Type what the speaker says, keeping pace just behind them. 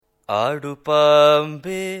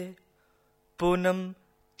ആടുപാമ്പേ പുനം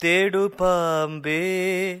തേടുപാമ്പേ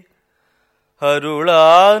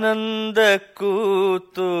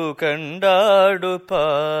അരുളാനന്ദക്കൂത്തു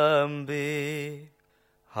കണ്ടാടുപാമ്പേ.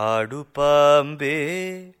 ആടുപാമ്പേ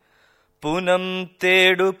പുനം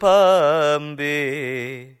തേടുപാമ്പേ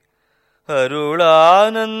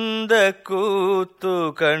അരുളാനന്ദക്കൂത്തു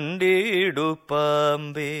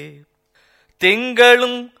കണ്ടിടുപാമ്പേ.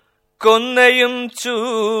 തിങ്കളും കൊന്നയും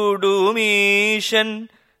ചൂടുമീശൻ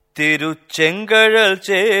തിരുച്ചെങ്കഴൽ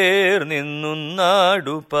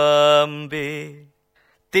ചേർന്നിന്നുന്നാടുപാമ്പേ.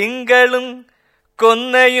 തിങ്കളും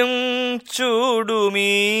കൊന്നയും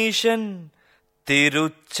ചൂടുമീശൻ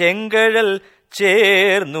തിരുച്ചെങ്കഴൽ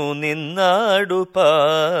ചേർന്നു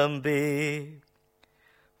നിന്നാടുപാമ്പേ.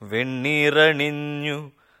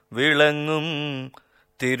 വെണ്ണീറണിഞ്ഞു വിളങ്ങും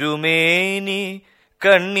തിരുമേനി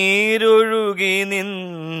കണ്ണീരൊഴുകി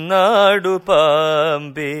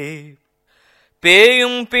നിന്നാടുപാമ്പേ.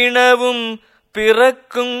 പേയും പിണവും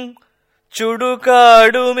പിറക്കും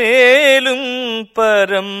ചുടുകാടുമേലും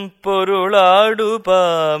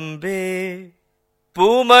പരമ്പൊരുളാടുപാമ്പേ.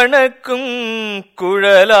 പൂമണക്കും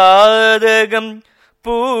കുഴലാതകം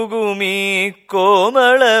പൂകുമീ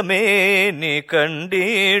കോമളമേനി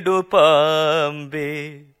കണ്ടിടുപാമ്പേ.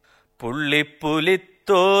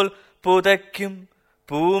 പുള്ളിപ്പുലിത്തോൽ പുതയ്ക്കും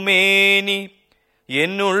പൂമേനി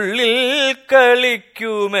എന്നുള്ളിൽ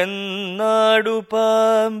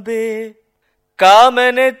കളിക്കുമെന്നാടുപാമ്പേ.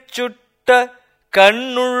 കാമനെ ചുട്ട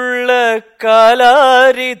കണ്ണുള്ള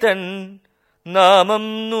കാലാരിതൻ നാമം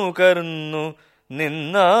നുകർന്നു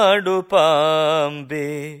നിന്നാടുപാമ്പേ.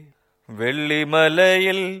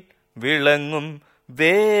 വെള്ളിമലയിൽ വിളങ്ങും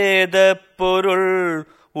വേദപ്പൊരുൾ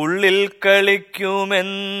ഉള്ളിൽ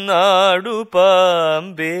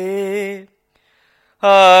കളിക്കുമെന്നാടുപാമ്പേ.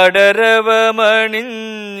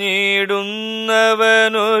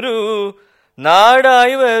 ആടരവമണിഞ്ഞിടുന്നവനൊരു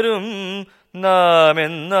നാടായി വരും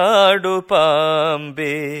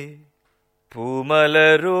നാമെന്നാടുപാമ്പേ.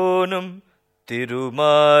 പൂമലരോനും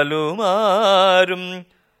തിരുമാലുമാരും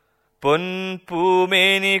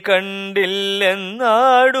പൊൻപൂമേനി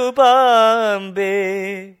കണ്ടില്ലെന്നാടുപാമ്പേ.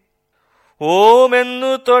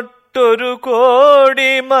 ഓമെന്നു തൊട്ടൊരു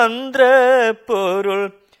കോടി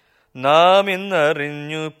മന്ത്രപ്പൊരുൾ നാം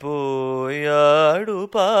ഇന്നറിഞ്ഞു പോയാടുപാമ്പേ.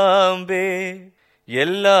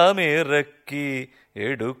 എല്ലാം ഇറക്കി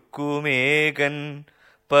എടുക്കുമേകൻ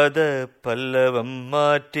പദപല്ലവം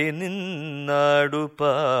മാറ്റി നിന്നാടുപാമ്പേ.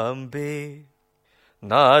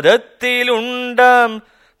 നാദത്തിലുണ്ടാം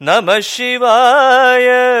നമഃശിവായ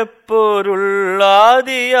പൊരുൾ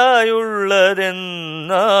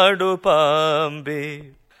ആദിയായുള്ളതെന്നാടുപാമ്പേ.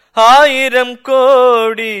 1000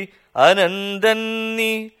 കോടി അനന്തൻ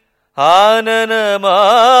നീ ആനനമായിരവും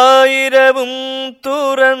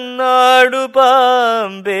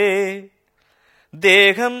തുറന്നാടുപാമ്പേ.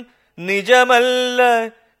 ദേഹം നിജമല്ല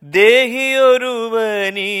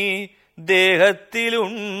ദേഹിയൊരുവനീ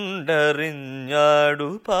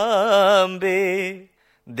ദേഹത്തിലുണ്ടറിഞ്ഞാടുപാമ്പേ.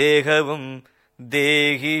 ദേഹവും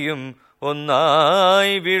ദേഹിയും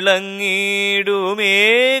ഒന്നായി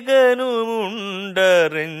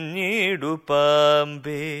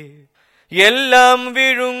വിളങ്ങിടുമേകനുമുണ്ടറിഞ്ഞിടുപാമ്പേ. എല്ലാം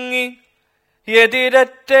വിഴുങ്ങി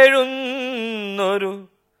എതിരറ്റെഴുന്നൊരു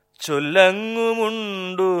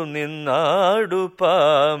ചൊല്ലങ്ങുമുണ്ടു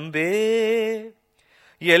നിന്നാടുപാമ്പേ.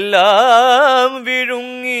 എല്ലാം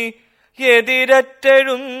വിഴുങ്ങി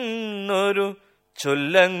എതിരറ്റെഴുന്നൊരു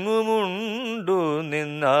ചൊല്ലങ്ങുമുണ്ടു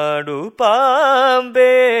നിന്നാടുപാമ്പേ.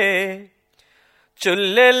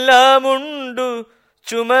 ചൊല്ലെല്ലാമുണ്ടു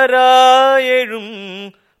ചുമരായെഴും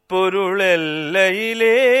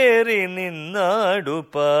പൊരുളെല്ലയിലേറി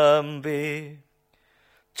നിന്നാടുപാമ്പേ.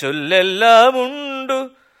 ചൊല്ലെല്ലാമുണ്ടു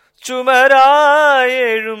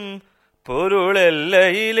ചുമരായെഴും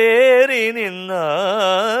പൊരുളെല്ലയിലേറി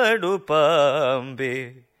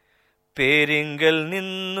നിന്നാടുപാമ്പേ. പേരിങ്കൽ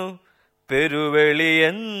നിന്നു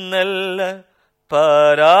പെരുവെളിയെന്നല്ല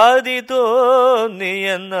പാരാതി തോന്നിയെന്നാടുപാമ്പേ.